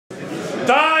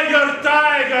Tiger,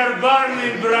 tiger,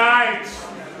 burning bright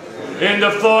in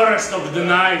the forest of the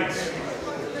night,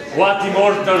 what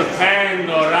immortal hand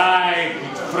or eye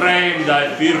could frame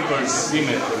thy fearful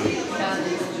symmetry?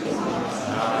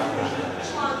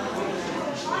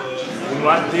 In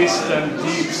what distant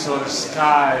deeps or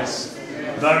skies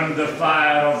burn the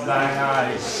fire of thine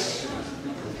eyes?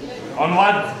 On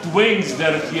what wings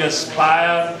dare he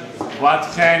aspire? What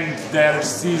hand dare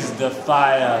seize the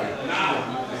fire?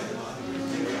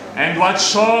 And what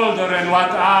shoulder and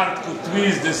what art could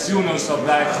twist the sinews of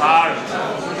thy heart?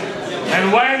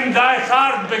 And when thy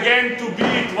heart began to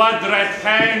beat, what dread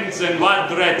hands and what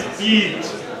dread feet?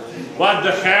 What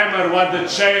the hammer, what the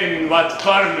chain, what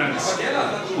furnace?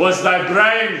 Was thy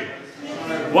brain?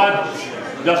 What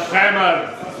the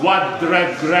hammer, what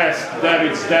dread grasp there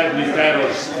its deadly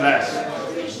terrors clasp?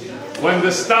 When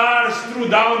the stars threw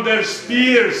down their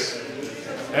spears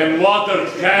and watered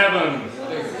heaven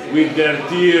with their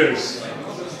tears,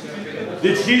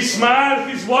 did he smile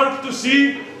his work to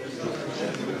see?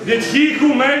 Did he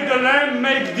who made the lamb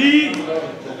make thee?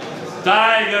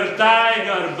 Tiger,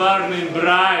 tiger, burning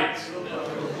bright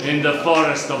in the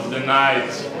forest of the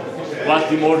night,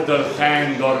 what immortal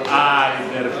hand or eye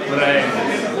dare frame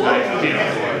thy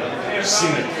fearful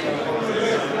symmetry?